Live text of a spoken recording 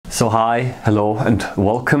So hi, hello and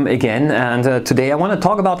welcome again, and today I want to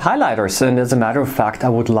talk about highlighters, and as a matter of fact I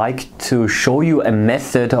would like to show you a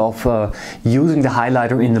method of using the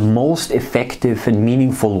highlighter in the most effective and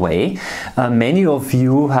meaningful way. Many of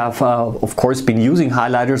you have of course been using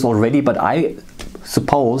highlighters already, but I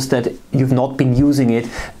suppose that you've not been using it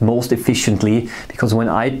most efficiently, because when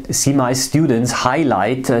I see my students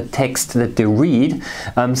highlight text that they read,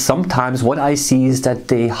 sometimes what I see is that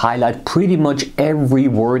they highlight pretty much every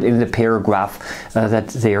word in the paragraph that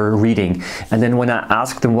they're reading. And then when I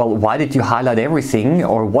ask them, well, why did you highlight everything,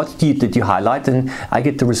 or what did you highlight, and I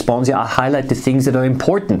get the response, yeah, I highlight the things that are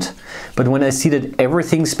important. But when I see that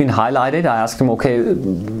everything's been highlighted, I ask them, okay,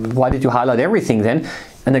 why did you highlight everything then?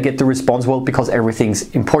 And I get the response, well, because everything's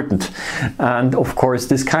important. And of course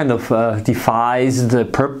this kind of defeats the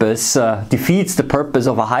purpose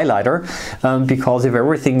of a highlighter, because if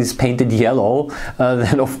everything is painted yellow,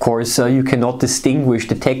 then of course you cannot distinguish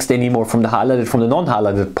the text anymore from the highlighted from the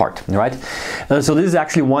non-highlighted part, right? So this is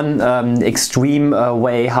actually one extreme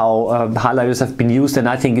way how highlighters have been used, and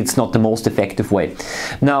I think it's not the most effective way.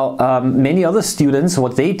 Now many other students,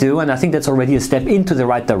 what they do, and I think that's already a step into the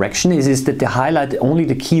right direction, is that they highlight only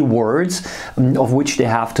the key words of which they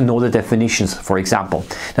have to know the definitions, for example.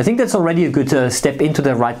 I think that's already a good step into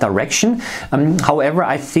the right direction. However,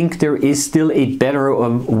 I think there is still a better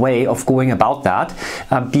way of going about that,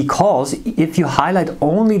 because if you highlight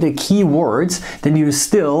only the key words, then you're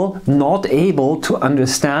still not able to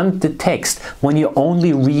understand the text when you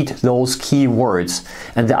only read those key words.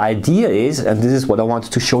 And the idea is, and this is what I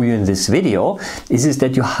wanted to show you in this video, is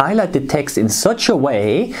that you highlight the text in such a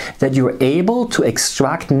way that you're able to extract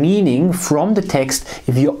meaning from the text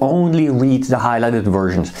if you only read the highlighted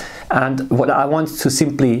versions. And what I want to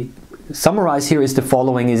simply summarize here is the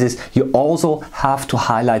following: is you also have to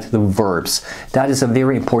highlight the verbs. That is a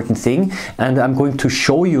very important thing, and I'm going to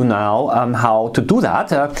show you now how to do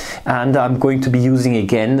that, and I'm going to be using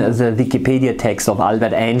again the Wikipedia text of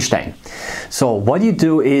Albert Einstein. So what you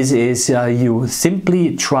do is you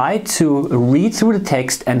simply try to read through the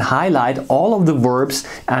text and highlight all of the verbs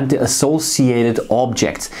and the associated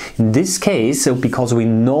objects. In this case, because we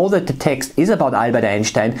know that the text is about Albert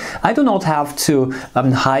Einstein, I do not have to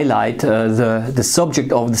highlight the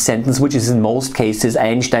subject of the sentence, which is in most cases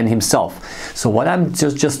Einstein himself. So what I'm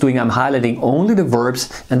just doing, I'm highlighting only the verbs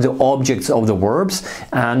and the objects of the verbs.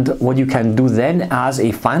 And what you can do then as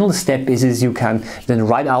a final step is you can then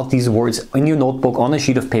write out these words in your notebook on a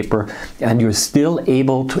sheet of paper, and you're still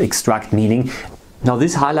able to extract meaning. Now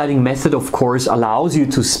this highlighting method of course allows you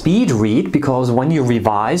to speed read, because when you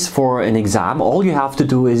revise for an exam, all you have to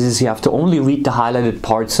do is you have to only read the highlighted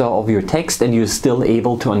parts of your text, and you're still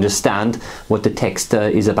able to understand what the text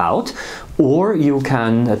is about. Or you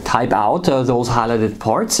can type out those highlighted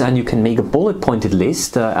parts, and you can make a bullet pointed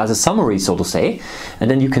list as a summary, so to say,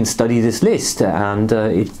 and then you can study this list, and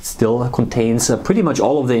it still contains pretty much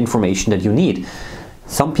all of the information that you need.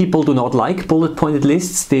 Some people do not like bullet pointed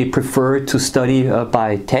lists. They prefer to study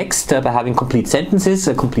by text, by having complete sentences,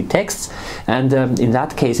 complete texts, and in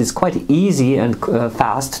that case it's quite easy and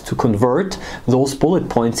fast to convert those bullet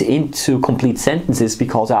points into complete sentences,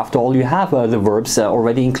 because after all you have the verbs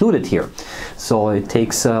already included here. So it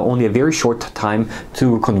takes only a very short time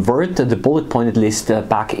to convert the bullet pointed list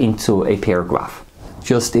back into a paragraph.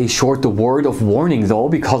 Just a short word of warning though,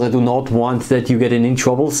 because I do not want that you get in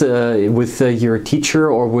trouble with your teacher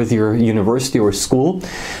or with your university or school.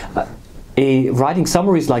 Writing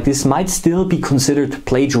summaries like this might still be considered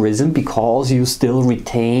plagiarism, because you still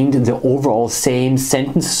retained the overall same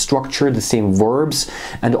sentence structure, the same verbs,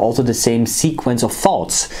 and also the same sequence of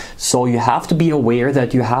thoughts. So you have to be aware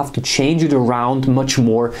that you have to change it around much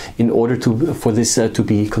more in order for this to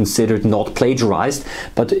be considered not plagiarized.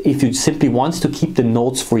 But if you simply want to keep the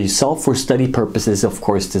notes for yourself for study purposes, of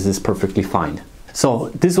course this is perfectly fine. So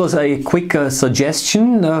this was a quick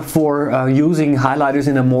suggestion for using highlighters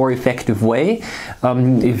in a more effective way.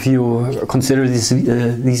 If you consider these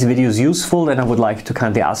videos useful, then I would like to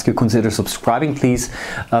kindly ask you to consider subscribing, please.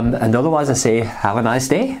 And otherwise I say have a nice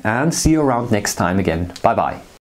day, and see you around next time again. Bye bye.